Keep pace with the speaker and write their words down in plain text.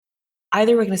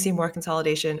either we're going to see more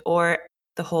consolidation or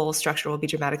the whole structure will be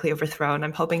dramatically overthrown.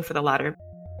 I'm hoping for the latter.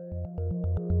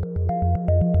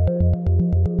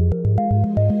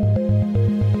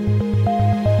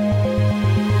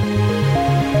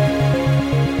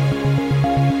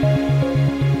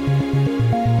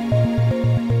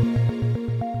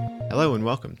 Hello and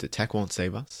welcome to Tech Won't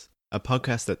Save Us, a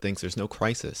podcast that thinks there's no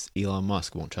crisis Elon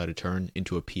Musk won't try to turn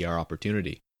into a PR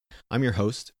opportunity. I'm your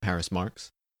host, Paris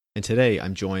Marks, and today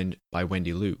I'm joined by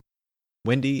Wendy Liu.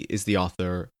 Wendy is the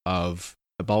author of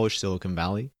Abolish Silicon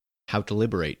Valley, How to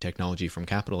Liberate Technology from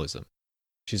Capitalism.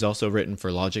 She's also written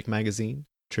for Logic Magazine,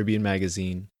 Tribune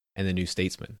Magazine, and The New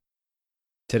Statesman.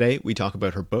 Today we talk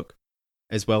about her book,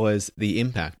 as well as the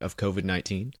impact of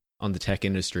COVID-19 on the tech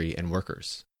industry and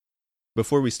workers.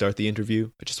 Before we start the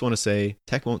interview, I just want to say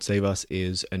Tech Won't Save Us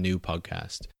is a new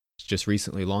podcast. It's just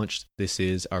recently launched. This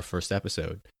is our first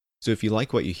episode. So if you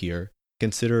like what you hear,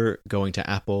 consider going to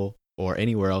Apple or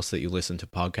anywhere else that you listen to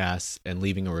podcasts and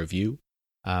leaving a review.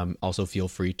 Also feel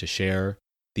free to share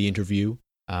the interview.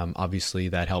 Obviously,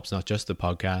 that helps not just the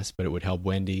podcast, but it would help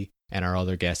Wendy and our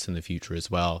other guests in the future as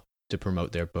well to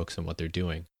promote their books and what they're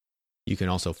doing. You can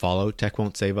also follow Tech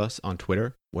Won't Save Us on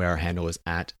Twitter, where our handle is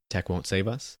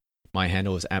 @TechWon'tSaveUs. My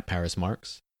handle is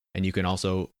 @ParisMarks, and you can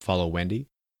also follow Wendy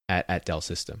at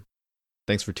DellSystem.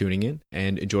 Thanks for tuning in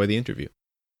and enjoy the interview.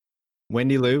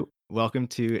 Wendy Liu, welcome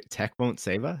to Tech Won't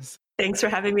Save Us. Thanks for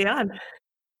having me on.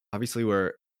 Obviously,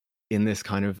 we're in this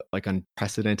kind of like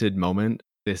unprecedented moment,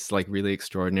 this like really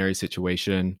extraordinary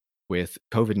situation with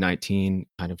COVID-19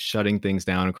 kind of shutting things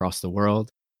down across the world.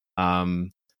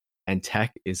 And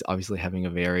tech is obviously having a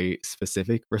very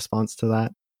specific response to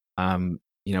that.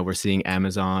 We're seeing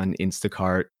Amazon,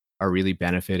 Instacart are really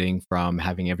benefiting from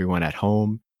having everyone at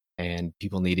home and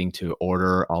people needing to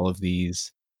order all of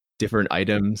these different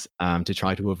items to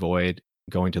try to avoid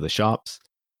going to the shops.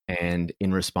 And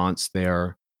in response,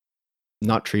 they're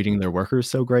not treating their workers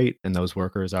so great, and those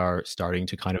workers are starting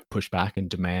to kind of push back and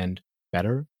demand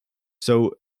better.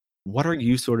 So what are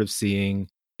you sort of seeing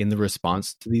in the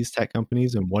response to these tech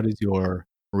companies, and what is your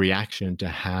reaction to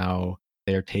how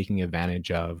they're taking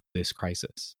advantage of this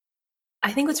crisis?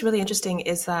 I think what's really interesting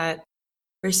is that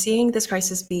we're seeing this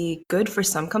crisis be good for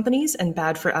some companies and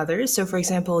bad for others. So, for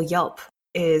example, Yelp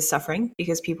is suffering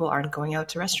because people aren't going out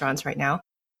to restaurants right now,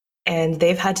 and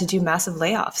they've had to do massive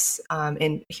layoffs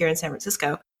here in San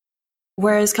Francisco.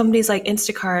 Whereas companies like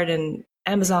Instacart and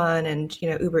Amazon and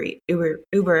Uber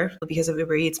because of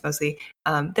Uber Eats mostly,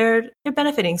 they're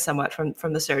benefiting somewhat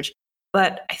from the surge.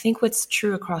 But I think what's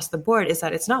true across the board is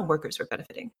that it's not workers who are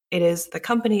benefiting. It is the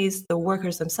companies, the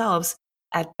workers themselves.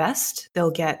 At best,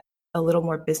 they'll get a little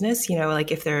more business,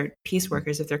 like if they're piece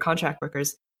workers, if they're contract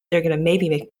workers, they're going to maybe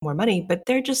make more money, but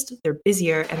they're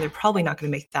busier and they're probably not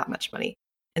going to make that much money.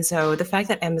 And so the fact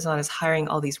that Amazon is hiring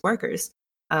all these workers,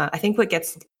 I think what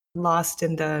gets lost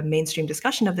in the mainstream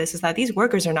discussion of this is that these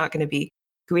workers are not going to be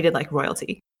greeted like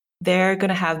royalty. They're going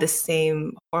to have the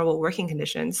same horrible working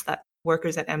conditions that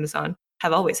workers at Amazon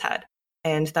have always had,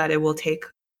 and that it will take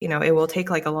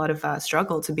like a lot of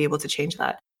struggle to be able to change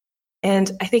that.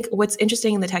 And I think what's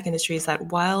interesting in the tech industry is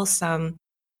that while some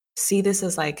see this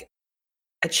as like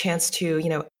a chance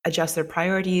to, adjust their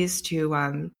priorities, to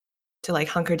like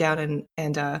hunker down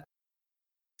and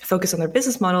focus on their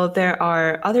business model, there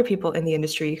are other people in the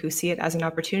industry who see it as an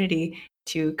opportunity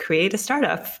to create a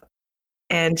startup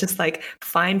and just like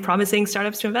find promising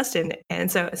startups to invest in.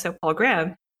 And so Paul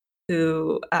Graham,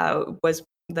 who was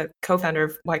the co-founder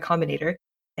of Y Combinator,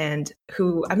 and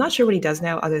who I'm not sure what he does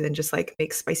now other than just like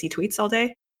make spicy tweets all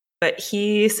day. But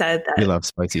he said that we love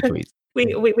spicy tweets.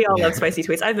 we all love spicy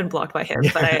tweets. I've been blocked by him,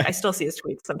 but I still see his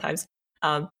tweets sometimes.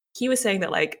 He was saying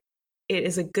that like it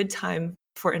is a good time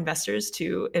for investors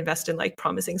to invest in like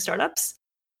promising startups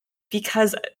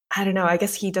because I don't know, I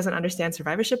guess he doesn't understand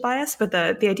survivorship bias, but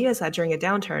the idea is that during a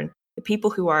downturn, the people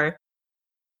who are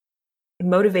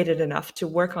motivated enough to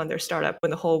work on their startup when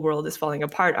the whole world is falling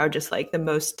apart are just like the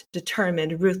most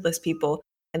determined, ruthless people,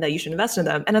 and that you should invest in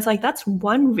them. And it's like, that's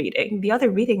one reading. The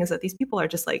other reading is that these people are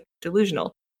just like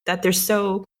delusional, that they're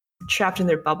so trapped in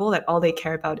their bubble that all they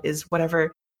care about is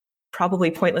whatever probably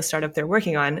pointless startup they're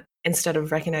working on, instead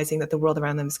of recognizing that the world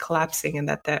around them is collapsing and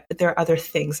that there are other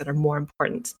things that are more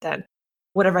important than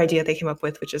whatever idea they came up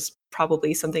with, which is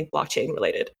probably something blockchain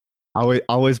related.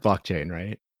 Always blockchain,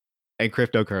 right? And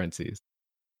cryptocurrencies.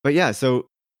 But yeah, so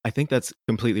I think that's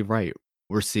completely right.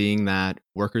 We're seeing that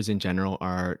workers in general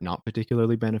are not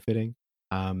particularly benefiting.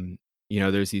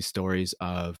 There's these stories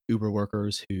of Uber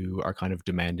workers who are kind of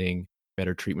demanding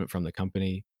better treatment from the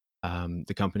company.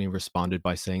 The company responded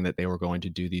by saying that they were going to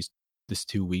do this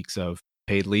 2 weeks of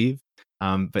paid leave.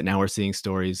 But now we're seeing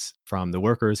stories from the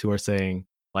workers who are saying,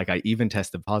 like, I even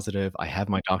tested positive, I have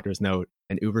my doctor's note,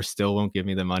 and Uber still won't give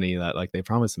me the money that like they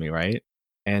promised me, right?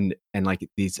 And like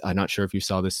these, I'm not sure if you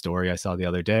saw this story I saw the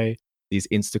other day, these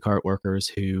Instacart workers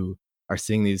who are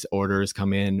seeing these orders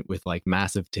come in with like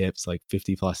massive tips, like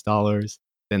 $50+.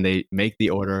 Then they make the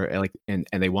order and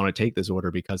they want to take this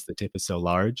order because the tip is so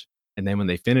large. And then when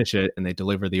they finish it and they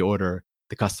deliver the order,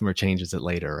 the customer changes it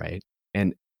later, right?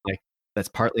 And like that's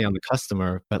partly on the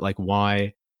customer, but like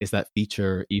why is that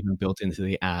feature even built into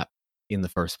the app in the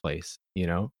first place, you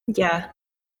know? Yeah.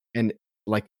 And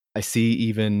like I see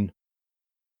even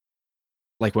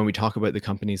like when we talk about the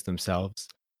companies themselves,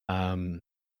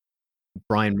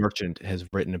 Brian Merchant has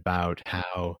written about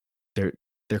how they're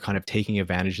kind of taking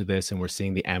advantage of this, and we're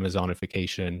seeing the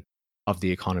Amazonification of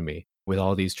the economy with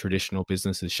all these traditional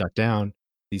businesses shut down.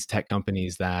 These tech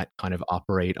companies that kind of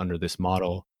operate under this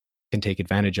model can take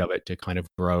advantage of it to kind of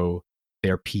grow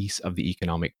their piece of the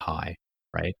economic pie,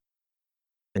 right?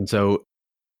 And so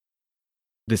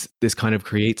this kind of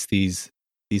creates these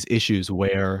issues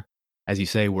where, as you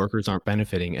say, workers aren't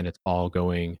benefiting, and it's all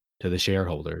going to the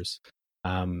shareholders.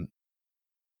 Um,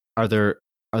 Are there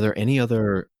any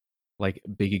other like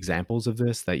big examples of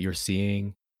this that you're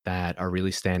seeing that are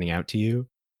really standing out to you?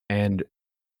 And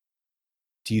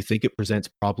do you think it presents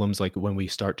problems like when we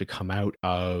start to come out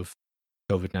of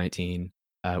COVID-19,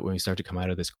 when we start to come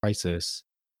out of this crisis?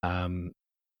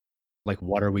 Like,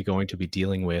 what are we going to be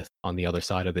dealing with on the other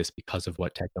side of this because of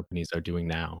what tech companies are doing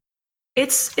now?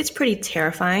 It's pretty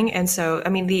terrifying. And so, I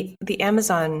mean, the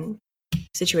Amazon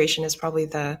situation is probably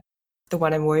the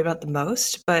one I'm worried about the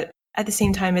most. But at the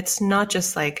same time, it's not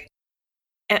just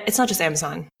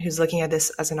Amazon who's looking at this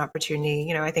as an opportunity.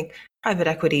 You know, I think private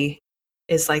equity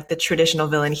is like the traditional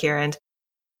villain here, and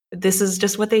this is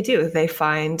just what they do. They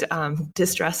find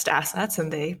distressed assets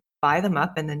and they buy them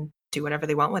up and then do whatever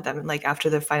they want with them. And like after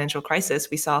the financial crisis,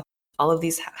 we saw all of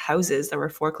these houses that were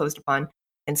foreclosed upon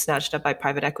and snatched up by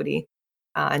private equity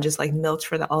and just like milked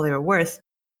for all they were worth.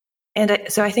 And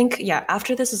so I think, yeah,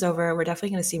 after this is over, we're definitely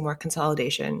going to see more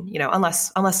consolidation. You know,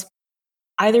 unless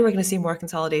either we're going to see more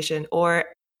consolidation or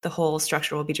the whole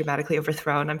structure will be dramatically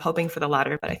overthrown. I'm hoping for the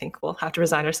latter, but I think we'll have to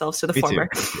resign ourselves to the Me former.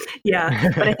 too. Yeah,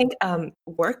 but I think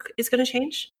work is going to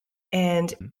change,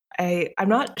 and I'm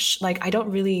not I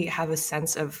don't really have a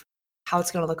sense of how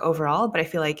it's going to look overall. But I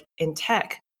feel like in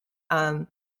tech,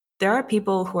 there are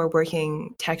people who are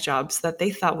working tech jobs that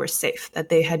they thought were safe, that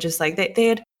they had just like they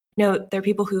had. You know, there are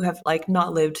people who have like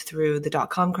not lived through the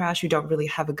dot-com crash, who don't really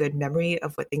have a good memory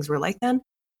of what things were like then,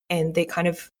 and they kind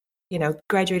of, you know,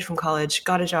 graduated from college,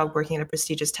 got a job working at a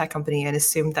prestigious tech company, and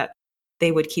assumed that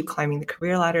they would keep climbing the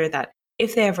career ladder, that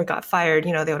if they ever got fired,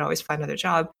 you know, they would always find another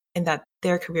job, and that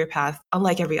their career path,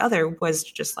 unlike every other, was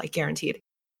just like guaranteed.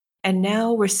 And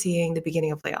now we're seeing the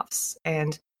beginning of layoffs.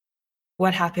 And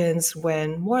what happens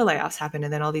when more layoffs happen?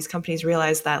 And then all these companies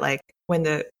realize that, like, when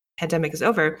the pandemic is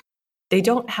over, they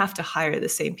don't have to hire the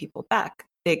same people back.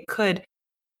 They could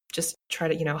just try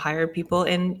to, you know, hire people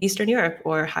in Eastern Europe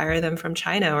or hire them from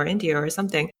China or India or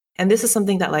something. And this is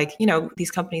something that, like, you know, these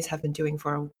companies have been doing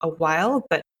for a while,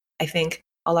 but I think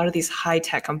a lot of these high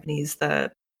tech companies,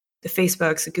 the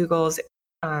Facebooks, the Googles,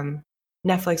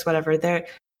 Netflix, whatever,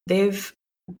 they've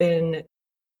been,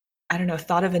 I don't know,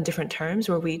 thought of in different terms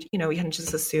where we can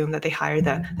just assume that they hire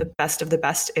the best of the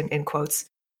best in quotes,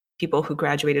 people who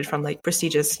graduated from like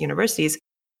prestigious universities.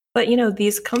 But, you know,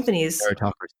 these companies,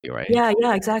 Meritocracy, right? yeah,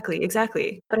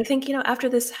 exactly. But I think, you know, after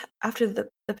the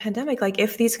pandemic, like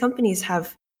if these companies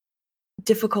have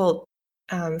difficult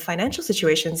financial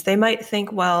situations, they might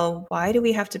think, well, why do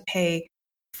we have to pay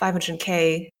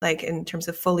 500K, like in terms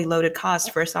of fully loaded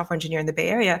cost for a software engineer in the Bay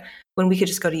Area, when we could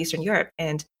just go to Eastern Europe?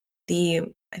 And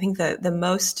I think the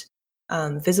most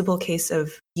visible case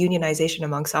of unionization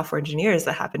among software engineers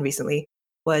that happened recently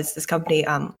was this company,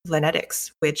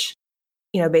 Linetics, which,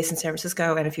 you know, based in San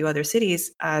Francisco and a few other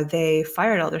cities, they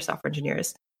fired all their software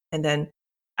engineers and then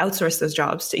outsourced those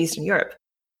jobs to Eastern Europe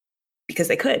because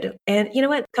they could. And you know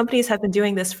what? Companies have been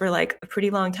doing this for like a pretty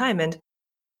long time, and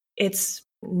it's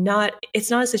not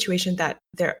a situation that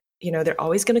they're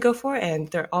always going to go for, and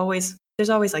there's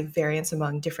always like variance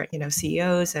among different, you know,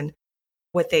 CEOs and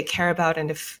what they care about, and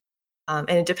if and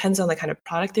it depends on the kind of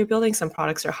product they're building. Some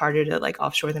products are harder to like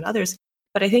offshore than others,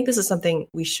 but I think this is something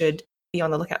we should be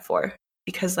on the lookout for,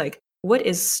 because like what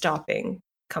is stopping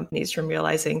companies from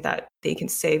realizing that they can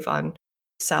save on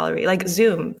salary? Like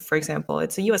Zoom, for example,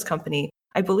 it's a US company.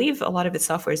 I believe a lot of its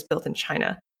software is built in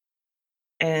China.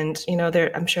 And, you know,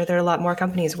 I'm sure there are a lot more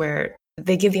companies where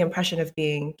they give the impression of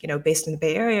being, you know, based in the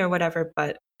Bay Area or whatever,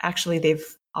 but actually they've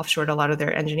offshored a lot of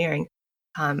their engineering.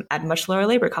 at much lower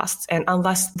labor costs. And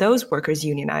unless those workers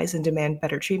unionize and demand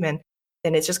better treatment,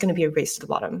 then it's just going to be a race to the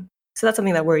bottom. So that's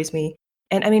something that worries me.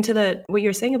 And I mean, to what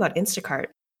you're saying about Instacart,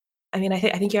 I mean, I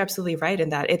think you're absolutely right in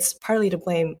that it's partly to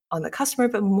blame on the customer,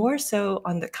 but more so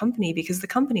on the company, because the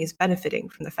company is benefiting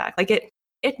from the fact, like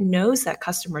it knows that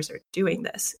customers are doing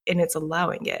this and it's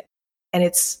allowing it. And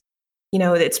it's,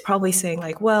 it's probably saying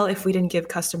like, well, if we didn't give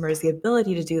customers the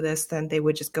ability to do this, then they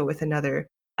would just go with another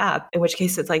app, in which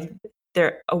case it's like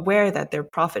they're aware that they're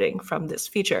profiting from this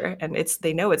feature and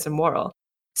they know it's immoral.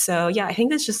 So yeah, I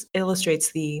think this just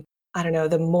illustrates the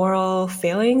moral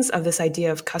failings of this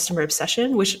idea of customer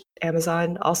obsession, which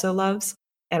Amazon also loves.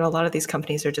 And a lot of these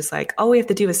companies are just like, all we have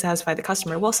to do is satisfy the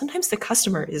customer. Well, sometimes the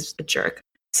customer is a jerk.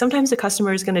 Sometimes the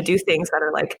customer is going to do things that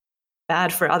are like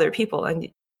bad for other people. And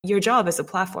your job as a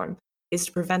platform is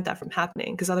to prevent that from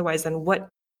happening. Because otherwise, then what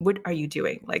are you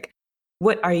doing? Like,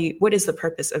 what is the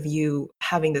purpose of you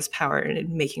having this power and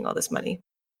making all this money?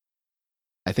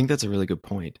 I think that's a really good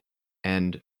point.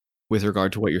 And with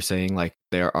regard to what you're saying, like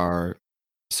there are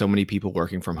so many people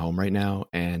working from home right now,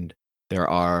 and there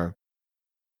are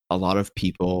a lot of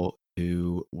people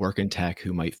who work in tech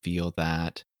who might feel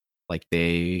that like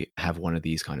they have one of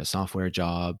these kind of software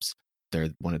jobs, they're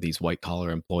one of these white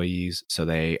collar employees, so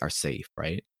they are safe,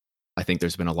 right? I think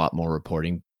there's been a lot more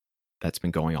reporting that's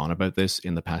been going on about this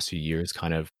in the past few years,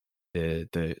 kind of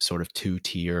the sort of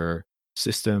two-tier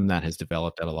system that has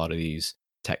developed at a lot of these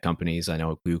tech companies. I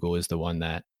know Google is the one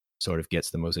that sort of gets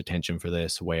the most attention for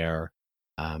this, where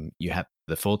you have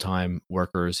the full-time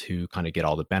workers who kind of get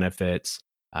all the benefits,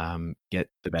 get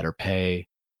the better pay,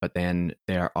 but then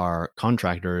there are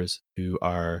contractors who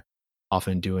are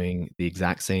often doing the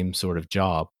exact same sort of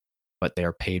job, but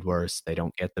they're paid worse, they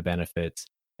don't get the benefits.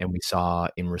 And we saw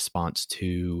in response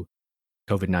to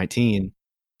COVID-19,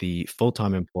 the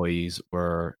full-time employees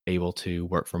were able to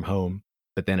work from home,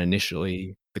 but then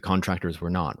initially the contractors were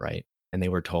not, right? And they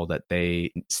were told that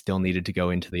they still needed to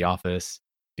go into the office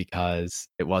because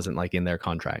it wasn't like in their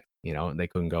contract, they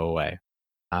couldn't go away.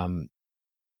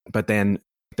 But then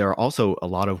there are also a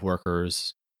lot of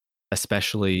workers,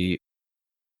 especially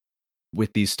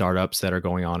with these startups that are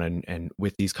going on and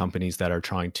with these companies that are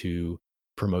trying to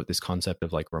promote this concept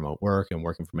of like remote work and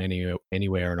working from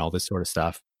anywhere and all this sort of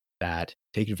stuff, that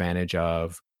take advantage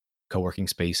of co-working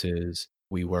spaces,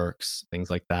 WeWorks, things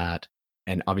like that.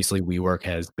 And obviously WeWork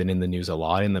has been in the news a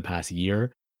lot in the past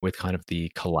year with kind of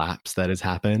the collapse that has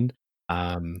happened.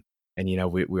 And,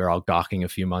 we were all gawking a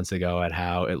few months ago at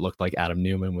how it looked like Adam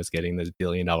Neumann was getting this $1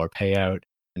 billion payout.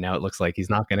 And now it looks like he's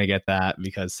not going to get that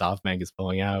because SoftBank is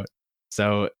pulling out.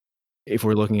 So if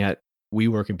we're looking at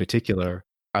WeWork in particular,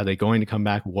 are they going to come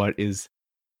back? What is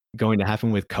going to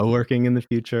happen with co-working in the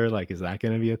future? Like, is that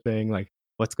going to be a thing? Like,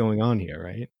 what's going on here,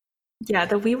 right? Yeah,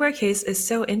 the WeWork case is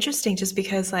so interesting just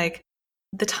because like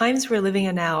the times we're living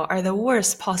in now are the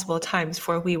worst possible times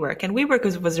for WeWork. And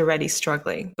WeWork was already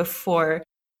struggling before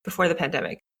the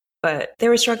pandemic, but they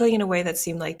were struggling in a way that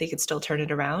seemed like they could still turn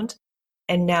it around.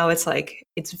 And now it's like,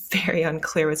 it's very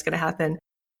unclear what's going to happen.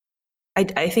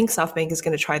 I think SoftBank is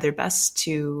going to try their best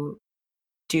to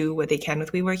do what they can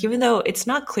with WeWork, even though it's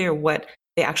not clear what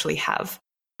they actually have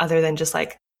other than just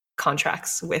like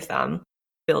contracts with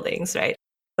buildings, right?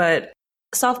 But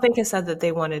SoftBank has said that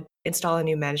they want to install a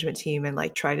new management team and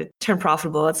like try to turn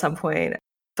profitable at some point.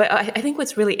 But I think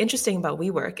what's really interesting about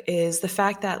WeWork is the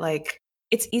fact that like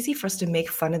it's easy for us to make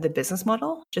fun of the business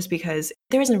model just because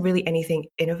there isn't really anything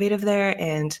innovative there,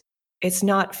 and it's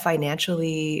not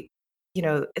financially,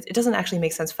 it doesn't actually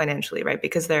make sense financially, right?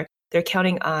 Because they're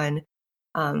counting on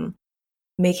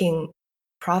making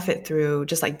profit through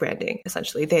just like branding.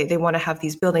 Essentially, they want to have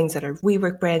these buildings that are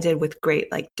WeWork branded with great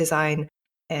like design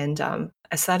and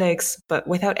aesthetics, but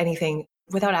without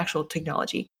actual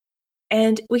technology.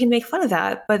 And we can make fun of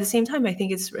that, but at the same time, I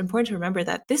think it's important to remember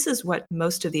that this is what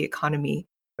most of the economy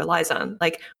relies on.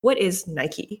 Like, what is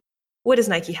Nike? What does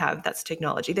Nike have that's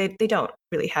technology? They don't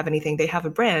really have anything. They have a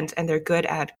brand, and they're good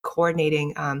at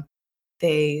coordinating.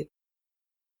 They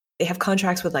have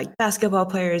contracts with like basketball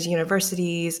players,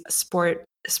 universities,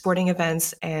 sporting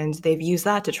events, and they've used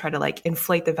that to try to like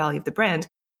inflate the value of the brand.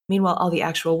 Meanwhile, all the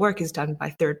actual work is done by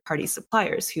third-party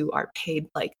suppliers who are paid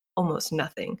like almost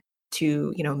nothing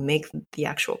to make the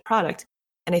actual product.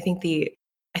 And I think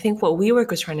what WeWork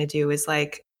was trying to do is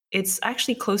like it's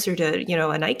actually closer to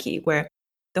a Nike, where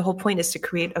the whole point is to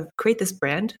create this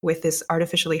brand with this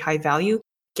artificially high value,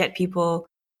 get people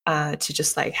to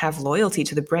just like have loyalty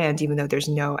to the brand, even though there's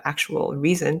no actual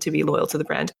reason to be loyal to the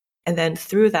brand, and then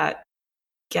through that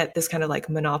get this kind of like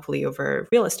monopoly over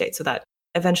real estate, so that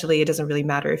eventually it doesn't really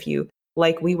matter if you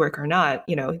like WeWork or not.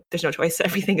 There's no choice.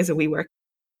 Everything is a WeWork.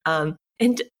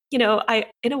 And I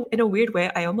in a weird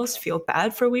way, I almost feel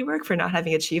bad for WeWork for not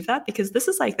having achieved that because this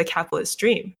is like the capitalist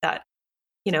dream that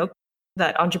you know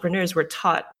that entrepreneurs were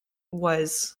taught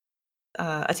was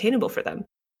attainable for them.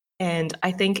 And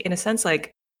I think, in a sense,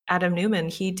 like Adam Newman,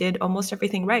 he did almost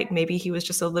everything right. Maybe he was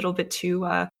just a little bit too.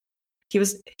 He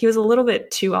was a little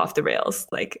bit too off the rails.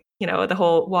 Like the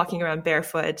whole walking around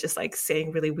barefoot, just like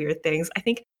saying really weird things. I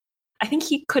think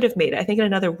he could have made it. I think in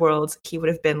another world he would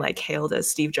have been like hailed as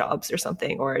Steve Jobs or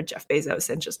something, or Jeff Bezos,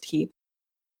 and just he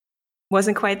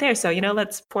wasn't quite there. So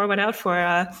let's pour one out for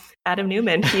Adam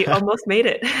Newman. He almost made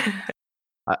it.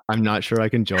 I'm not sure I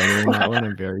can join you in that one.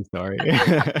 I'm very sorry.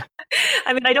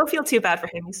 I mean, I don't feel too bad for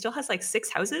him. He still has like 6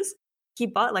 houses. He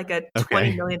bought like a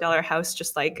 $20 million house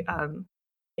just like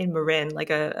in Marin, like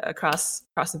across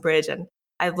the bridge. And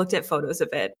I've looked at photos of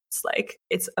it. It's like,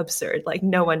 it's absurd. Like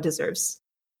no one deserves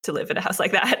to live in a house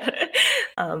like that.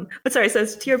 But sorry, so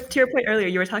to your point earlier,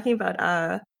 you were talking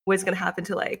about what's going to happen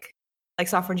to like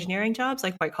software engineering jobs,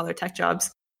 like white collar tech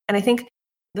jobs. And I think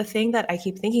the thing that I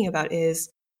keep thinking about is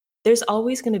there's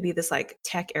always going to be this like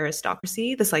tech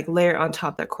aristocracy, this like layer on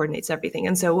top that coordinates everything.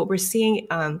 And so what we're seeing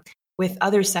with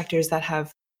other sectors that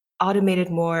have automated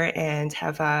more and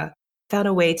have found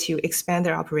a way to expand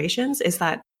their operations is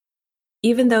that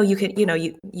even though you can,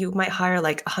 you might hire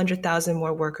like 100,000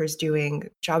 more workers doing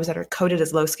jobs that are coded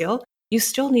as low skill, you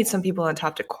still need some people on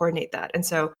top to coordinate that. And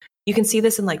so you can see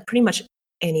this in like pretty much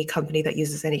any company that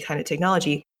uses any kind of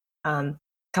technology.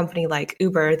 Company like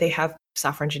Uber, they have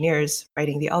software engineers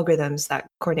writing the algorithms that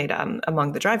coordinate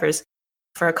among the drivers.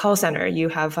 For a call center, you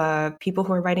have people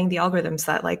who are writing the algorithms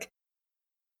that like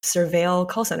surveil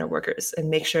call center workers and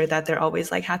make sure that they're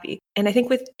always like happy. And I think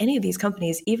with any of these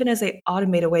companies, even as they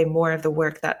automate away more of the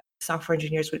work that software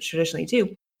engineers would traditionally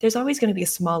do, there's always going to be a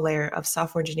small layer of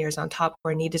software engineers on top who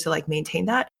are needed to like maintain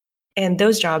that. And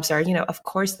those jobs are, of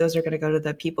course, those are going to go to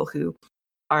the people who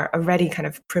are already kind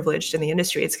of privileged in the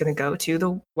industry. It's going to go to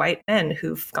the white men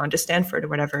who've gone to Stanford or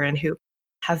whatever and who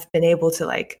have been able to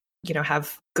like,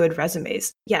 have good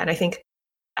resumes. Yeah. And I think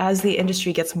as the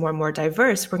industry gets more and more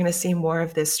diverse, we're going to see more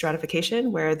of this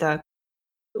stratification where the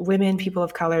women, people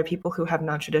of color, people who have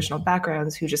non-traditional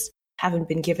backgrounds, who just haven't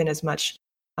been given as much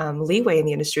leeway in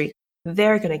the industry,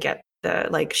 they're going to get the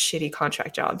like shitty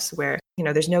contract jobs where,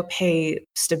 there's no pay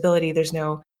stability, there's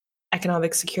no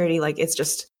economic security. Like it's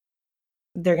just,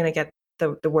 they're going to get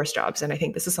the worst jobs. And I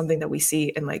think this is something that we see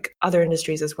in like other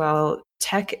industries as well.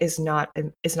 Tech is not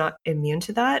immune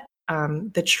to that.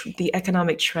 The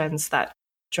economic trends that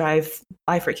drive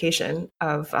bifurcation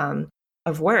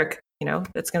of work,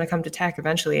 that's going to come to tech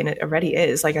eventually. And it already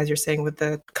is, like, as you're saying, with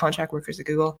the contract workers at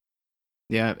Google.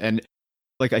 Yeah. And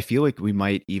like, I feel like we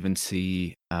might even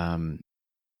see,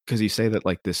 because you say that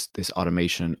like this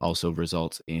automation also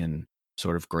results in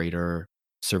sort of greater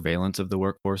surveillance of the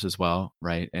workforce as well,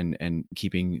 right? And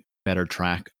keeping better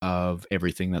track of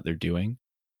everything that they're doing.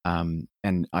 And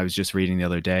I was just reading the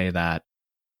other day that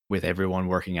with everyone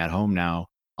working at home now,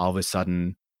 all of a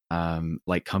sudden,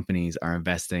 like companies are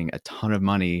investing a ton of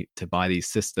money to buy these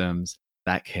systems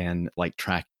that can like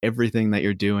track everything that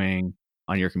you're doing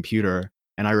on your computer.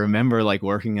 And I remember like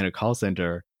working in a call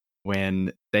center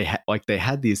when they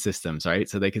had these systems, right?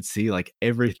 So they could see like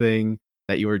everything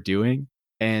that you were doing.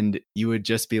 And you would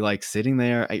just be like sitting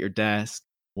there at your desk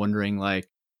wondering like,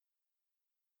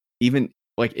 even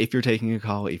like if you're taking a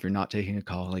call, if you're not taking a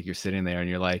call, like you're sitting there and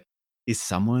you're like, is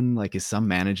some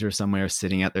manager somewhere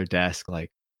sitting at their desk, like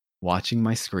watching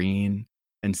my screen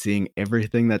and seeing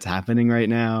everything that's happening right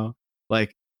now?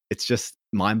 Like, it's just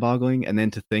mind boggling. And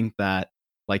then to think that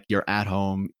like you're at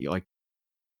home, like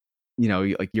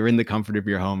you're in the comfort of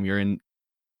your home, you're in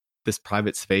this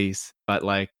private space, but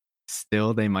like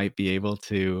still they might be able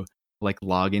to like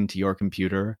log into your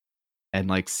computer and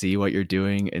like see what you're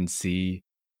doing and see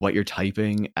what you're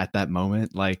typing at that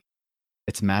moment. Like,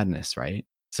 it's madness, right?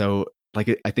 So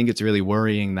like I think it's really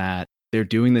worrying that they're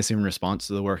doing this in response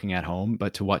to the working at home,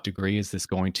 but to what degree is this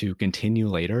going to continue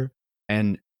later?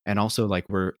 And also like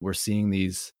we're seeing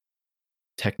these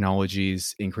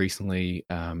technologies increasingly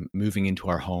moving into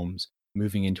our homes,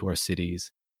 moving into our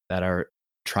cities, that are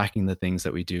tracking the things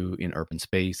that we do in urban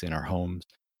space, in our homes.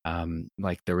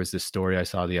 Like there was this story I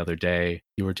saw the other day,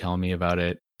 you were telling me about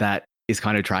it, that is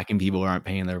kind of tracking people who aren't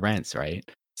paying their rents, right?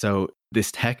 So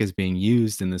this tech is being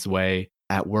used in this way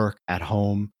at work, at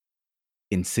home,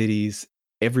 in cities,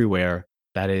 everywhere,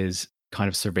 that is kind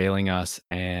of surveilling us.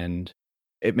 And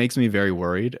it makes me very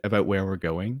worried about where we're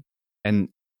going. And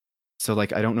so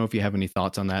like, I don't know if you have any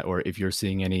thoughts on that, or if you're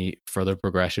seeing any further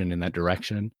progression in that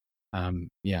direction.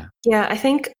 Yeah. Yeah, I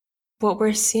think what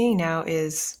we're seeing now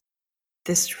is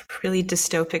this really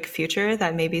dystopic future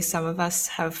that maybe some of us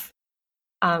have.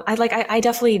 I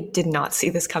definitely did not see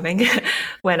this coming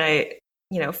when I,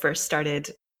 first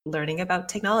started learning about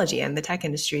technology and the tech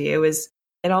industry.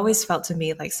 It always felt to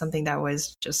me like something that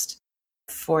was just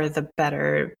for the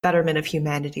betterment of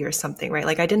humanity or something, right?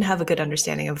 Like I didn't have a good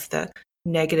understanding of the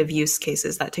negative use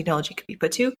cases that technology could be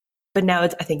put to. But now I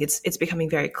think it's becoming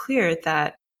very clear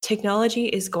that technology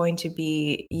is going to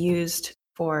be used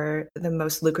for the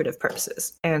most lucrative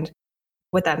purposes. And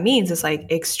what that means is like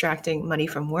extracting money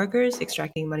from workers,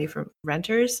 extracting money from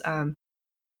renters.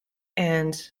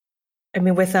 And I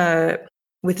mean,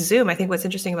 with Zoom, I think what's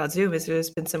interesting about Zoom is there's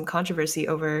been some controversy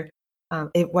over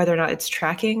whether or not it's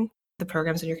tracking the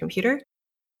programs on your computer.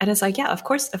 And it's like, yeah, of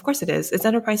course it is. It's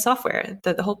enterprise software.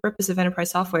 The whole purpose of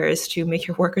enterprise software is to make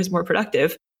your workers more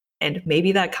productive. And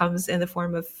maybe that comes in the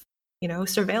form of,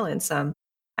 surveillance. I'm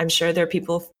sure there are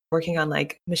people working on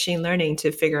like machine learning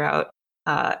to figure out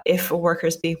if a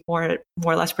worker's being more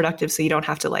or less productive, so you don't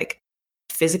have to like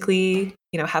physically,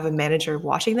 have a manager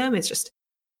watching them. It's just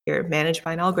you're managed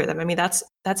by an algorithm. I mean, that's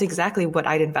exactly what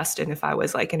I'd invest in if I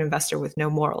was like an investor with no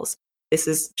morals. This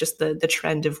is just the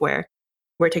trend of where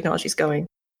technology is going.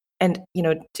 And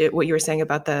to what you were saying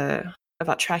about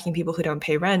tracking people who don't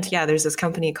pay rent, yeah, there's this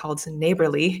company called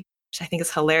Neighborly, which I think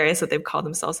is hilarious that they've called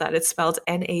themselves that. It's spelled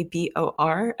Naborly.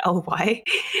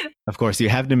 Of course, you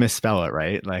have to misspell it,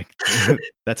 right? Like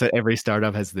that's what every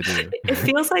startup has to do. It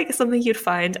feels like something you'd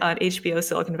find on HBO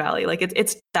Silicon Valley. Like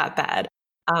it's that bad.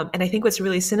 And I think what's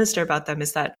really sinister about them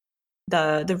is that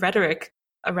the rhetoric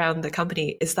around the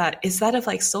company is that of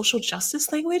like social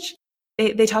justice language.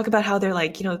 They talk about how they're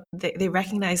like, they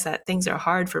recognize that things are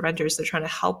hard for renters. They're trying to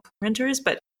help renters,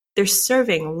 but they're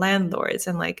serving landlords,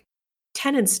 and like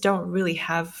tenants don't really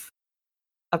have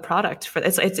a product for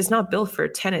it's not built for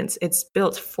tenants. It's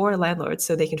built for landlords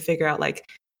so they can figure out like,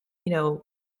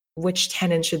 which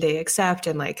tenant should they accept,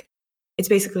 and like it's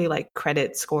basically like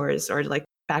credit scores or like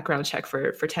background check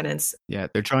for tenants. Yeah,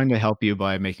 they're trying to help you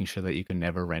by making sure that you can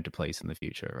never rent a place in the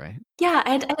future, right? Yeah,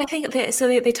 and I think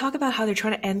they talk about how they're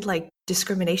trying to end like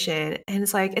discrimination, and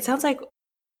it's like it sounds like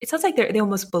they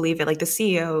almost believe it. Like the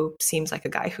CEO seems like a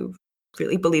guy who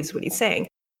really believes what he's saying,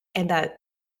 and that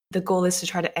the goal is to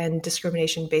try to end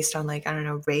discrimination based on like, I don't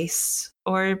know, race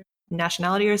or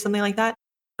nationality or something like that.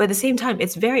 But at the same time,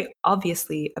 it's very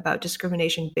obviously about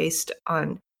discrimination based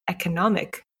on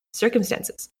economic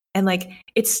circumstances. And like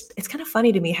it's kind of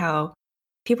funny to me how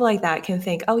people like that can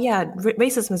think, oh yeah,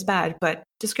 racism is bad, but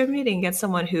discriminating against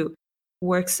someone who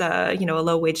works a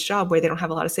low wage job where they don't have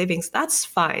a lot of savings, that's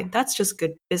fine. That's just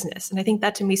good business. And I think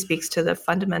that to me speaks to the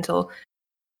fundamental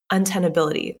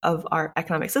untenability of our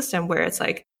economic system, where it's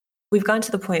like we've gotten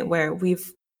to the point where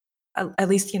we've at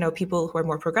least people who are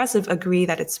more progressive agree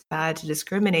that it's bad to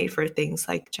discriminate for things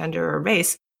like gender or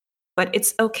race. But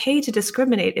it's okay to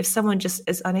discriminate if someone just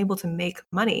is unable to make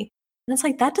money. And it's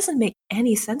like, that doesn't make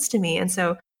any sense to me. And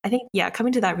so I think, yeah,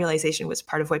 coming to that realization was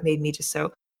part of what made me just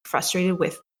so frustrated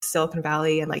with Silicon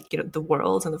Valley and like, the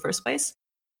world in the first place,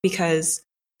 because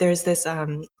there's this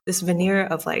veneer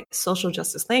of like social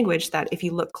justice language that if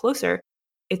you look closer,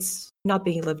 it's not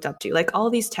being lived up to. Like all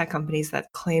these tech companies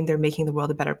that claim they're making the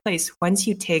world a better place, once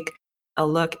you take a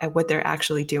look at what they're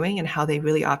actually doing and how they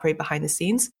really operate behind the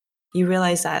scenes, you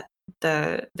realize that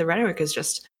the rhetoric is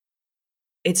just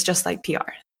like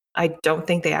PR. I don't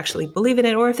think they actually believe in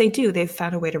it, or if they do, they've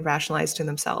found a way to rationalize to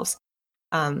themselves,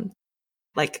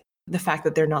 like the fact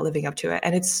that they're not living up to it,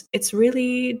 and it's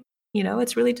really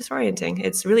it's really disorienting.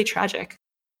 It's really tragic.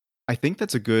 I think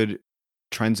that's a good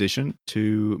transition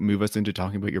to move us into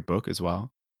talking about your book as well,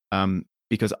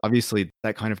 because obviously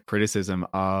that kind of criticism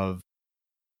of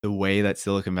the way that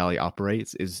Silicon Valley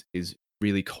operates is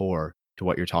really core to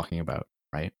what you're talking about,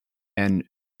 right? And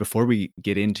before we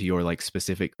get into your like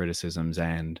specific criticisms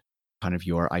and kind of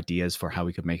your ideas for how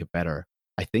we could make it better,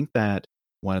 I think that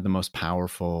one of the most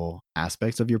powerful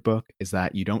aspects of your book is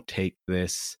that you don't take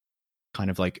this kind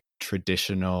of like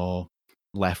traditional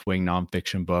left-wing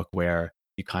nonfiction book where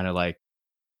you kind of like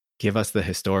give us the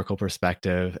historical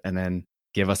perspective and then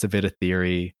give us a bit of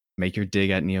theory, make your dig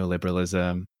at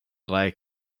neoliberalism, like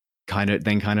kind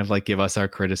of like give us our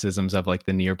criticisms of like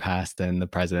the near past and the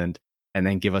present, and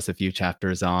then give us a few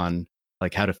chapters on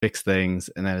like how to fix things.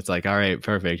 And then it's like, all right,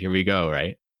 perfect, here we go,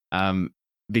 right?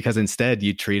 Because instead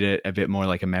you treat it a bit more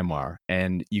like a memoir,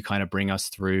 and you kind of bring us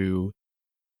through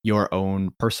your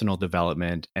own personal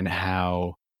development and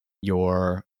how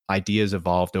your ideas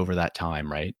evolved over that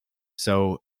time, right?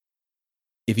 So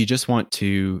if you just want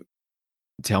to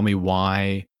tell me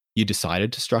why you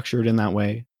decided to structure it in that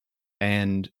way,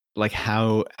 and like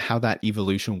how that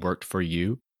evolution worked for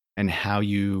you, and how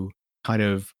you kind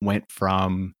of went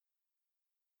from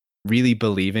really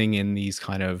believing in these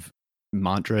kind of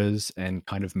mantras and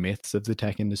kind of myths of the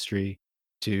tech industry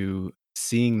to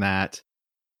seeing that,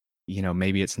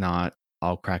 maybe it's not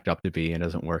all cracked up to be and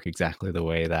doesn't work exactly the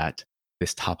way that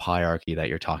this top hierarchy that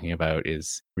you're talking about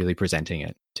is really presenting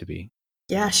it to be?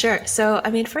 Yeah, sure. So,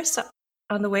 I mean, first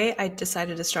on the way I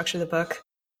decided to structure the book,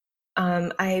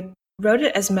 I wrote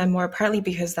it as memoir partly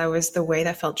because that was the way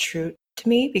that felt true to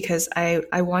me, because I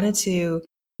wanted to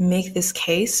make this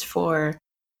case for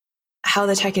how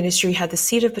the tech industry had the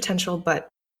seed of potential, but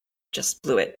just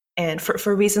blew it. And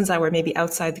for reasons that were maybe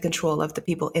outside the control of the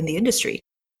people in the industry.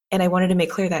 And I wanted to make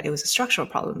clear that it was a structural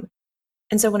problem.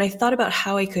 And so when I thought about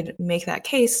how I could make that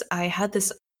case, I had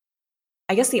this,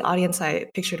 I guess the audience I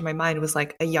pictured in my mind was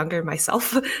like a younger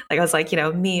myself. Like I was like,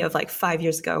 me of like 5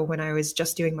 years ago when I was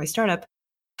just doing my startup.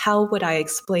 How would I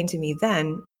explain to me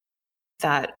then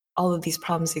that all of these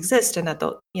problems exist and that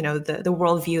the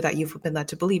worldview that you've been led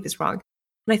to believe is wrong?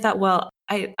 And I thought, well,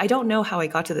 I don't know how I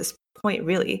got to this point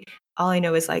really. All I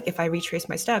know is like if I retrace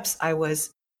my steps, I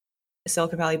was a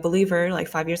Silicon Valley believer like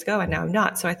 5 years ago, and now I'm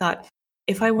not. So I thought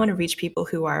if I want to reach people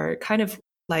who are kind of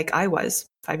like I was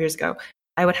 5 years ago,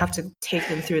 I would have to take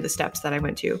them through the steps that I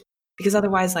went to, because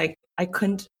otherwise, like I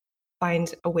couldn't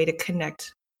find a way to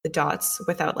connect the dots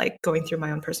without like going through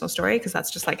my own personal story, because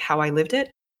that's just like how I lived it.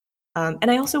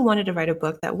 And I also wanted to write a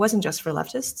book that wasn't just for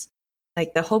leftists.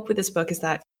 Like the hope with this book is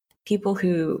that people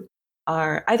who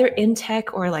are either in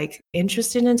tech or like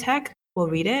interested in tech will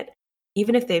read it,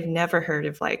 even if they've never heard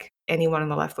of like anyone on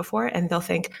the left before, and they'll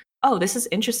think, oh, this is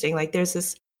interesting. Like there's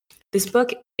this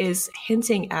book is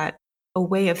hinting at a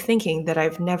way of thinking that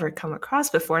I've never come across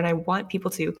before. And I want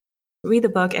people to read the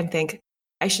book and think,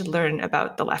 I should learn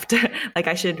about the left. Like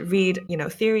I should read,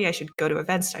 theory. I should go to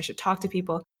events. I should talk to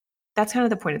people. That's kind of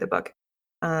the point of the book.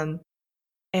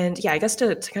 And yeah, I guess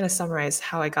to kind of summarize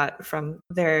how I got from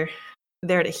there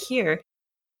to here,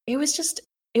 it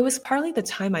was partly the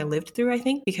time I lived through, I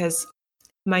think, because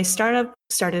my startup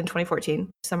started in 2014,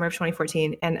 summer of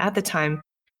 2014. And at the time,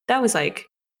 that was like,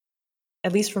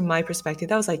 at least from my perspective,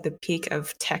 that was like the peak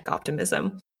of tech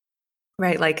optimism,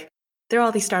 right? Like there are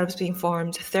all these startups being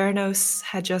formed. Theranos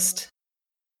had just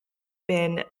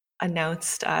been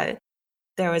announced.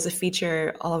 There was a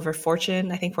feature all over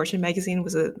Fortune. I think Fortune magazine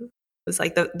was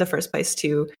like the first place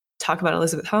to talk about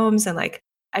Elizabeth Holmes. And like,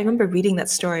 I remember reading that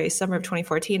story summer of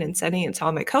 2014 and sending it to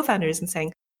all my co-founders and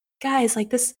saying, guys,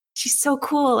 like this, she's so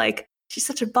cool. Like she's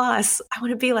such a boss. I want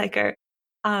to be like her.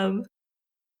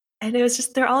 And it was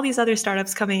just, there are all these other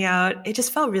startups coming out. It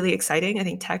just felt really exciting. I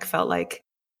think tech felt like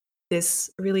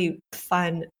this really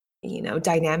fun,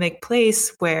 dynamic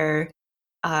place where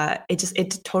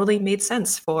it totally made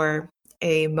sense for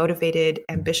a motivated,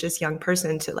 ambitious young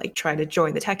person to like try to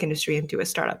join the tech industry and do a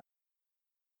startup.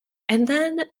 And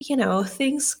then,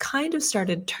 things kind of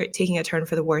started taking a turn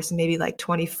for the worse in maybe like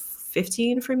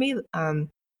 2015 for me.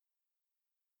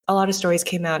 A lot of stories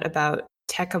came out about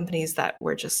tech companies that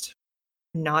were just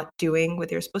not doing what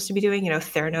they were supposed to be doing.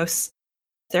 Theranos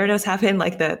happened,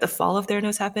 like the fall of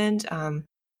Theranos happened.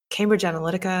 Cambridge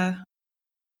Analytica,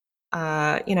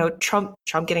 Trump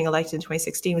getting elected in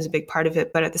 2016 was a big part of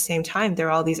it. But at the same time, there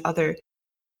are all these other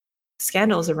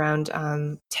scandals around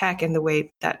tech and the way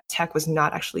that tech was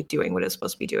not actually doing what it was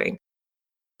supposed to be doing.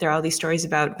 There are all these stories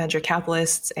about venture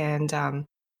capitalists and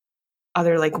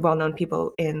other like well-known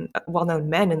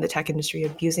men in the tech industry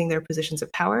abusing their positions of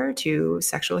power to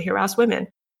sexually harass women.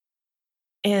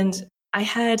 And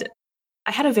until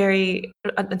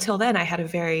then, I had a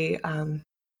very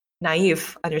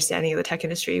naive understanding of the tech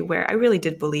industry where I really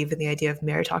did believe in the idea of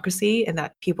meritocracy and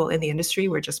that people in the industry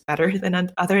were just better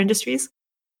than other industries.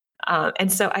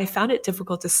 And so I found it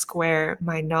difficult to square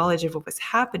my knowledge of what was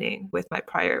happening with my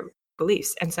prior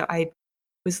beliefs. And so I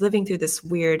was living through this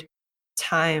weird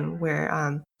time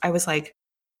where I was like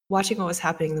watching what was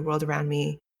happening in the world around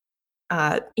me.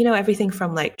 Everything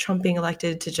from like Trump being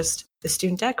elected to just the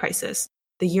student debt crisis,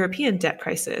 the European debt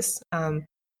crisis,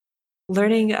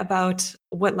 learning about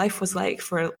what life was like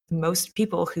for most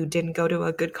people who didn't go to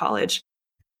a good college,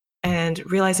 and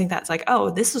realizing that's like,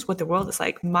 oh, this is what the world is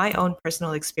like. My own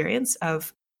personal experience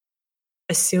of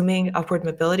assuming upward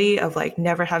mobility, of like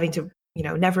never having to,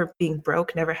 never being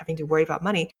broke, never having to worry about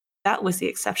money, that was the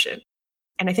exception.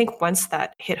 And I think once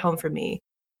that hit home for me,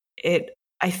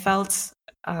 I felt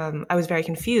I was very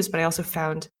confused, but I also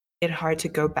found it hard to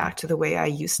go back to the way I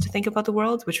used to think about the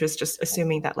world, which was just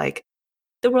assuming that like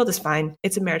the world is fine.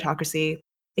 It's a meritocracy.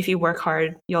 If you work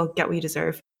hard, you'll get what you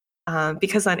deserve.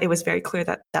 Because then it was very clear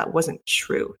that that wasn't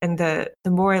true. And the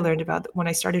more I learned about, when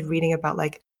I started reading about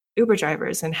like Uber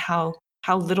drivers and how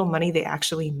little money they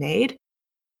actually made,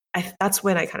 that's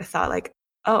when I kind of thought like,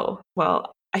 oh,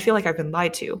 well, I feel like I've been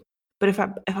lied to. But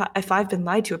if I've been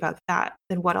lied to about that,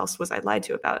 then what else was I lied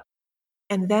to about?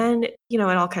 And then, it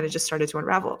all kind of just started to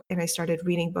unravel. And I started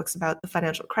reading books about the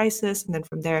financial crisis. And then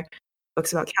from there,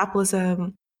 books about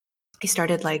capitalism. I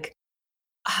started like,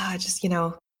 just,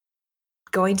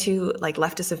 going to like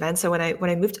leftist events. So when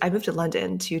I moved to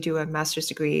London to do a master's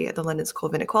degree at the London School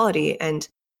of Inequality. And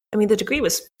I mean, the degree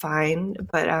was fine,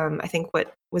 but I think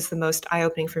what was the most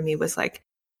eye-opening for me was like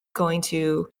going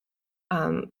to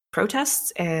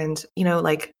protests and,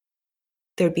 like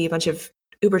there'd be a bunch of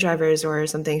Uber drivers or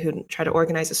something who'd try to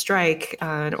organize a strike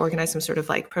and organize some sort of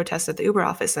like protest at the Uber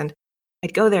office. And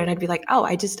I'd go there and I'd be like, oh,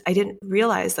 I didn't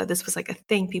realize that this was like a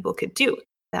thing people could do,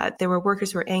 that there were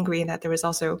workers who were angry and that there was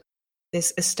also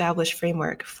this established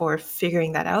framework for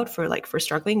figuring that out for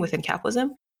struggling within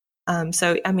capitalism.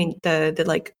 So, I mean, the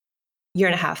like year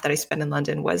and a half that I spent in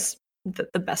London was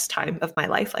the best time of my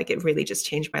life. Like it really just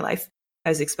changed my life. I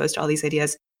was exposed to all these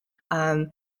ideas.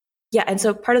 Yeah. And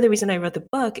so part of the reason I wrote the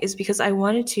book is because I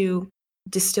wanted to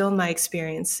distill my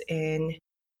experience and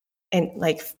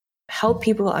like help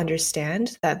people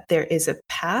understand that there is a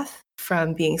path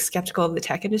from being skeptical of the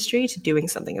tech industry to doing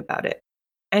something about it.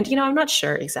 And, I'm not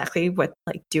sure exactly what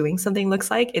like doing something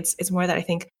looks like. It's more that I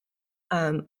think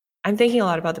I'm thinking a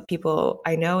lot about the people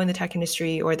I know in the tech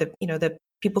industry or the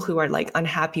people who are like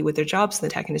unhappy with their jobs in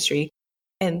the tech industry.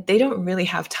 And they don't really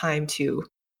have time to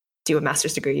do a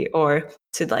master's degree or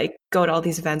to like go to all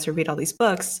these events or read all these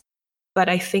books. But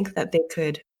I think that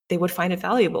they would find it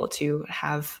valuable to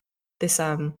have this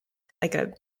like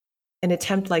an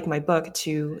attempt like my book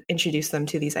to introduce them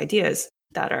to these ideas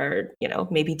that are,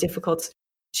 maybe difficult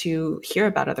to hear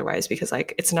about otherwise, because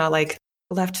like it's not like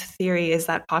left theory is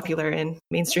that popular in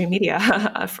mainstream media,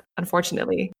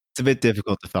 unfortunately. It's a bit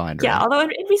difficult to find, right? Yeah, although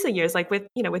in recent years, like with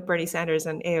Bernie Sanders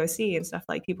and AOC and stuff,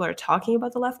 like people are talking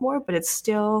about the left more, but it's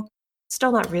still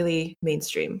not really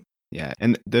mainstream. Yeah,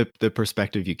 and the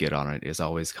perspective you get on it is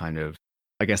always kind of,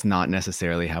 I guess, not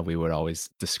necessarily how we would always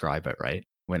describe it, right?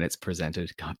 When it's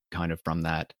presented kind of from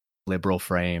that liberal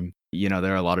frame.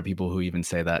 There are a lot of people who even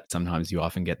say that sometimes you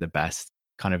often get the best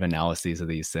kind of analyses of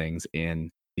these things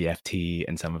in the FT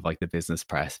and some of like the business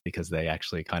press, because they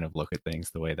actually kind of look at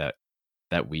things the way that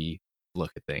we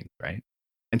look at things, right?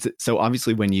 And so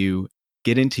obviously when you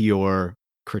get into your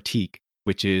critique,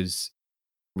 which is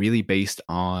really based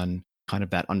on kind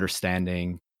of that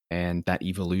understanding and that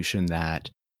evolution that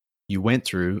you went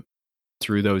through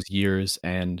those years,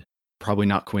 and probably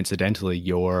not coincidentally,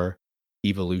 your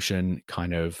evolution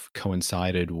kind of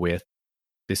coincided with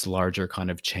this larger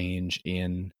kind of change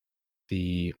in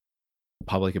the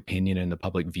public opinion and the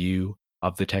public view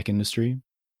of the tech industry.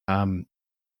 And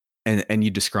you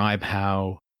describe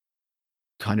how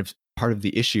kind of part of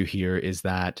the issue here is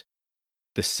that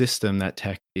the system that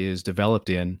tech is developed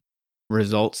in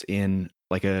results in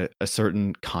like a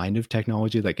certain kind of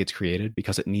technology that gets created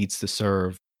because it needs to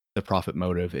serve the profit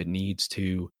motive. It needs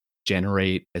to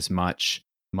generate as much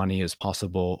money as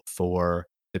possible for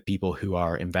the people who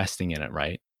are investing in it,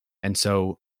 right? And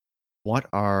so what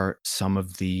are some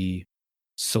of the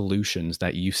solutions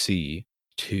that you see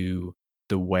to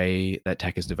the way that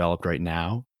tech is developed right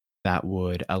now that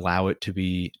would allow it to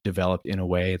be developed in a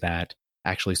way that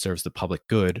actually serves the public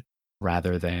good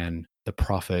rather than the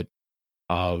profit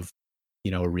of,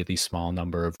 a really small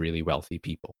number of really wealthy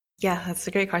people? Yeah, that's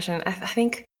a great question. I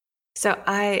think so.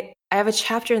 I have a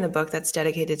chapter in the book that's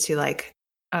dedicated to like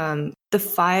the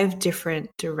 5 different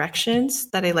directions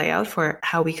that I lay out for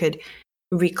how we could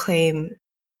reclaim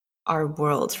our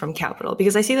world from capital,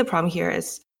 because I see the problem here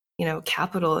is,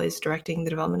 capital is directing the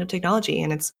development of technology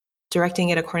and it's directing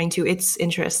it according to its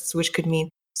interests, which could mean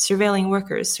surveilling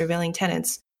workers, surveilling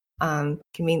tenants, can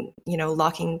mean,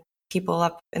 locking people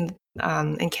up in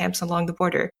camps along the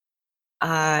border.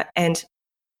 And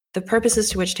the purposes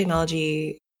to which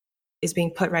technology is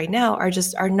being put right now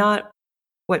are not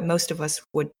what most of us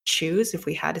would choose if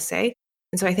we had to say.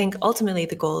 And so I think ultimately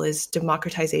the goal is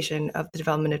democratization of the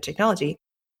development of technology.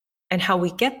 And how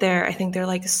we get there, I think there are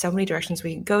like so many directions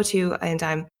we can go to. And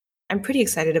I'm pretty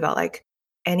excited about like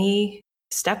any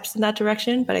steps in that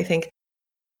direction. But I think,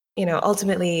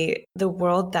 ultimately the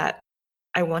world that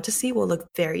I want to see will look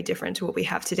very different to what we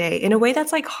have today in a way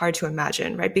that's like hard to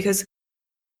imagine, right? Because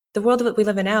the world that we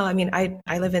live in now, I mean,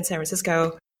 I live in San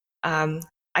Francisco.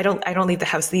 I don't leave the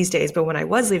house these days, but when I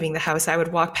was leaving the house, I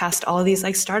would walk past all of these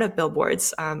like startup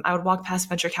billboards. I would walk past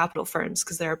venture capital firms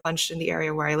because there are a bunch in the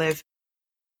area where I live.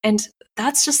 And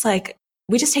that's just like,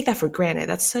 we just take that for granted.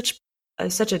 That's such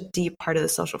a deep part of the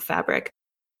social fabric.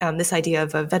 This idea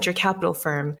of a venture capital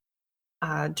firm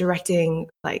directing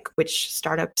like which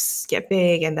startups get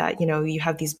big, and that you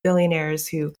have these billionaires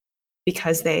who,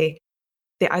 because they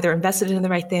either invested in the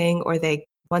right thing or they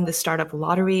won the startup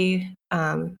lottery.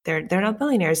 They're not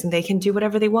billionaires and they can do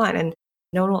whatever they want, and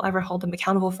no one will ever hold them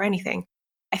accountable for anything.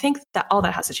 I think that all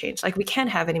that has to change. Like we can't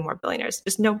have any more billionaires.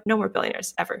 Just no more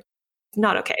billionaires ever.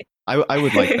 Not okay. I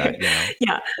would like that.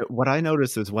 Yeah. What I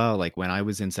noticed as well, like when I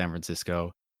was in San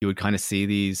Francisco, you would kind of see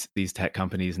these tech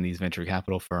companies and these venture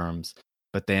capital firms,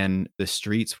 but then the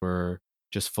streets were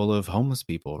just full of homeless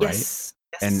people, right? Yes.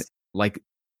 And like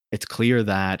it's clear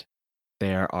that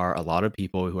there are a lot of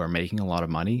people who are making a lot of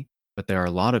money, but there are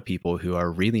a lot of people who are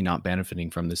really not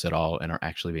benefiting from this at all and are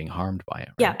actually being harmed by it.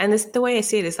 Right? Yeah, and the way I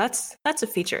see it is that's a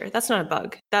feature. That's not a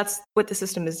bug. That's what the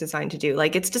system is designed to do.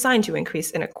 Like it's designed to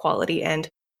increase inequality, and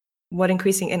what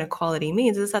increasing inequality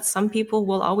means is that some people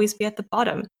will always be at the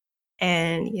bottom.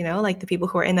 And, like the people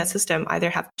who are in that system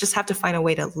either have to find a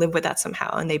way to live with that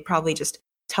somehow. And they probably just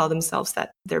tell themselves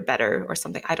that they're better or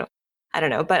something. I don't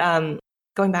know. But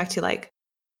going back to like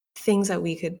things that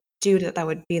we could do that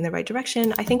would be in the right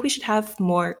direction, I think we should have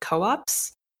more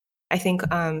co-ops. I think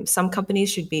some companies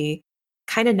should be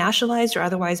kind of nationalized or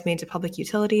otherwise made to public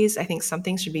utilities. I think some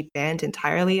things should be banned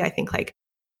entirely. I think like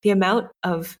the amount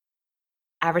of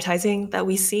advertising that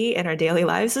we see in our daily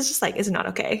lives is not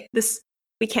okay.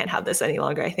 We can't have this any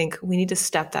longer. I think we need to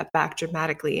step that back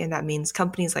dramatically. And that means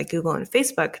companies like Google and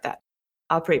Facebook that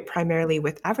operate primarily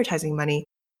with advertising money,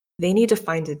 they need to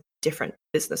find a different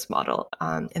business model.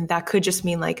 And that could just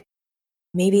mean like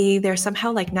maybe they're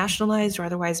somehow like nationalized or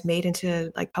otherwise made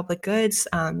into like public goods.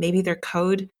 Maybe their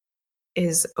code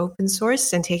is open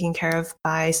source and taken care of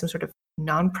by some sort of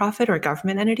nonprofit or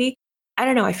government entity. I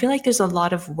don't know. I feel like there's a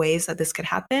lot of ways that this could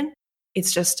happen.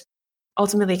 It's just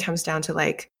ultimately comes down to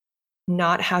like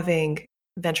not having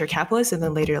venture capitalists and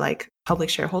then later like public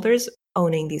shareholders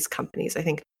owning these companies. I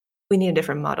think we need a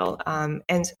different model.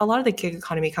 And a lot of the gig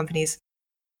economy companies,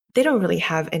 they don't really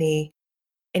have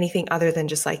anything other than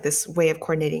just like this way of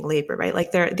coordinating labor, right?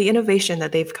 Like the innovation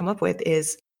that they've come up with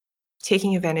is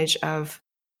taking advantage of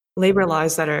labor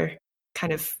laws that are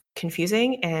kind of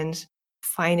confusing and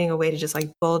finding a way to just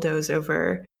like bulldoze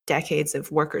over decades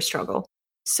of worker struggle.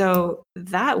 So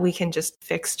that we can just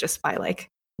fix just by like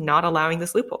not allowing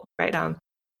this loophole, right?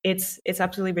 It's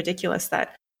absolutely ridiculous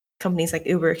that companies like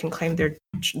Uber can claim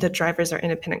the drivers are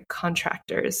independent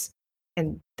contractors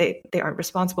and they aren't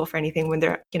responsible for anything when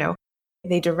they're,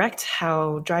 they direct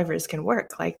how drivers can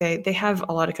work. Like they have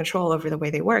a lot of control over the way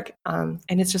they work. And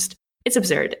it's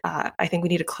absurd. I think we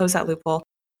need to close that loophole.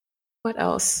 What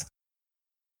else?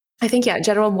 I think, in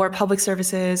general, more public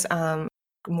services,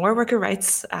 more worker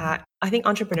rights. I think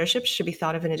entrepreneurship should be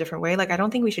thought of in a different way. Like, I don't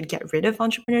think we should get rid of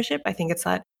entrepreneurship. I think it's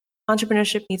that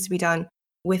entrepreneurship needs to be done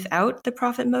without the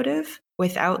profit motive,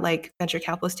 without like venture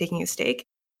capitalists taking a stake.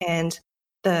 And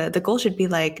the goal should be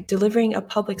like delivering a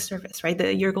public service, right?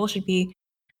 Your goal should be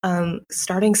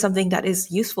starting something that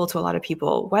is useful to a lot of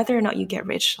people, whether or not you get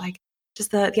rich. Like just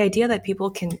the idea that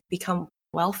people can become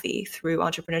wealthy through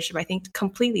entrepreneurship, I think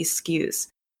completely skews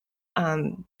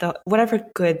whatever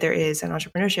good there is in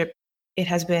entrepreneurship. It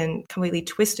has been completely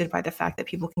twisted by the fact that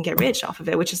people can get rich off of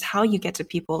it, which is how you get to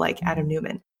people like Adam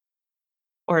Newman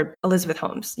or Elizabeth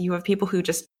Holmes. You have people who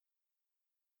just,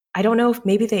 I don't know if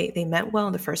maybe they meant well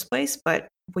in the first place, but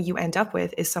what you end up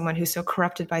with is someone who's so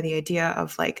corrupted by the idea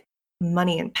of like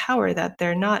money and power that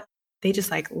they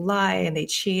just like lie and they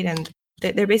cheat and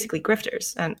they're basically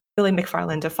grifters. And Billy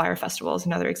McFarland of Fire Festival is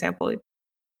another example.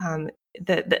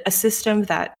 A system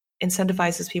that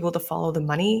incentivizes people to follow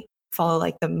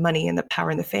like the money and the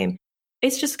power and the fame,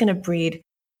 it's just going to breed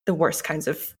the worst kinds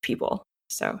of people.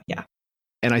 So, yeah.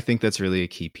 And I think that's really a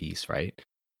key piece, right?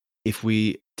 If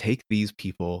we take these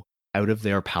people out of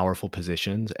their powerful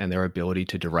positions and their ability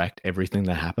to direct everything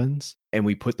that happens, and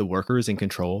we put the workers in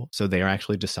control so they're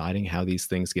actually deciding how these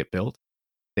things get built,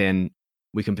 then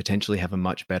we can potentially have a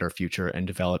much better future and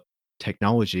develop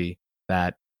technology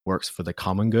that works for the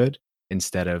common good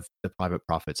instead of the private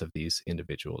profits of these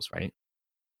individuals, right?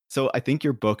 So I think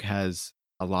your book has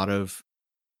a lot of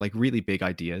like really big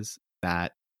ideas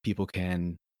that people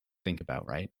can think about,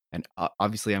 right? And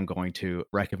obviously I'm going to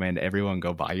recommend everyone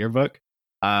go buy your book.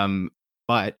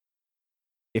 But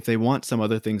if they want some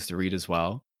other things to read as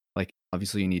well, like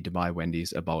obviously you need to buy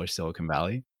Wendy's Abolish Silicon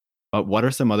Valley. But what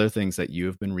are some other things that you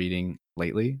have been reading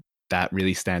lately that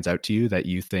really stands out to you that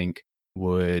you think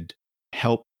would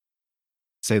help,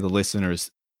 say, the listeners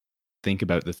think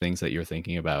about the things that you're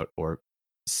thinking about or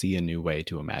see a new way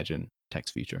to imagine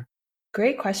tech's future?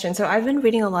 Great question. So I've been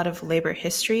reading a lot of labor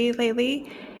history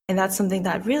lately, and that's something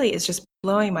that really is just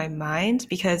blowing my mind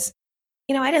because,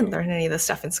 I didn't learn any of this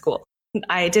stuff in school.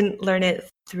 I didn't learn it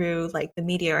through like the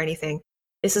media or anything.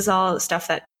 This is all stuff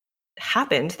that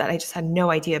happened that I just had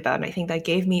no idea about. And I think that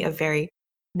gave me a very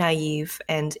naive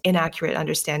and inaccurate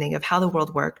understanding of how the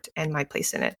world worked and my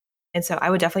place in it. And so I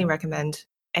would definitely recommend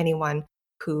anyone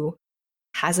who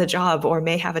has a job or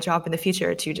may have a job in the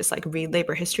future to just like read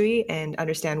labor history and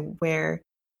understand where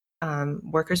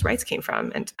workers' rights came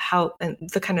from and how and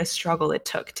the kind of struggle it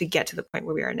took to get to the point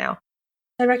where we are now.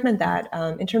 I recommend that.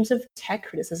 In terms of tech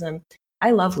criticism,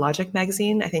 I love Logic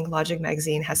Magazine. I think Logic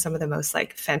Magazine has some of the most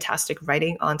like fantastic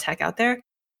writing on tech out there.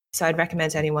 So I'd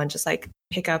recommend to anyone just like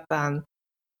pick up an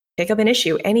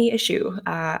issue, any issue.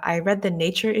 I read the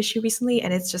Nature issue recently,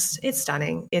 and it's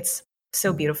stunning. It's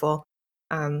so beautiful.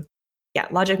 Yeah,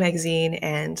 Logic Magazine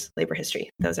and Labor History.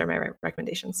 Those are my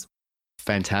recommendations.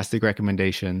 Fantastic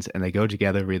recommendations, and they go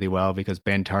together really well because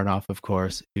Ben Tarnoff, of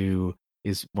course, who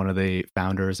is one of the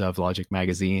founders of Logic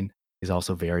Magazine, is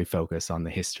also very focused on the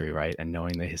history, right? And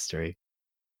knowing the history.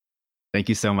 Thank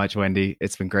you so much, Wendy.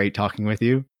 It's been great talking with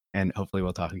you, and hopefully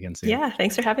we'll talk again soon. Yeah,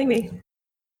 thanks for having me.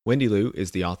 Wendy Liu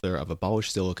is the author of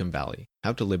Abolish Silicon Valley,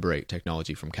 How to Liberate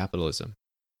Technology from Capitalism.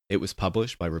 It was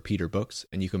published by Repeater Books,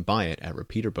 and you can buy it at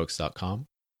repeaterbooks.com,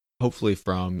 hopefully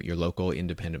from your local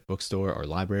independent bookstore or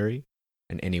library,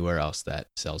 and anywhere else that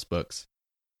sells books.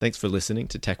 Thanks for listening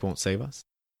to Tech Won't Save Us.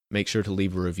 Make sure to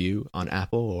leave a review on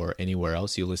Apple or anywhere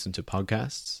else you listen to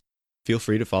podcasts. Feel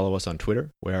free to follow us on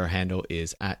Twitter, where our handle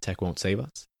is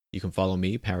 @TechWon'tSaveUs. You can follow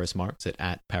me, Paris Marks, at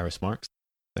 @ParisMarks.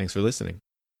 Thanks for listening.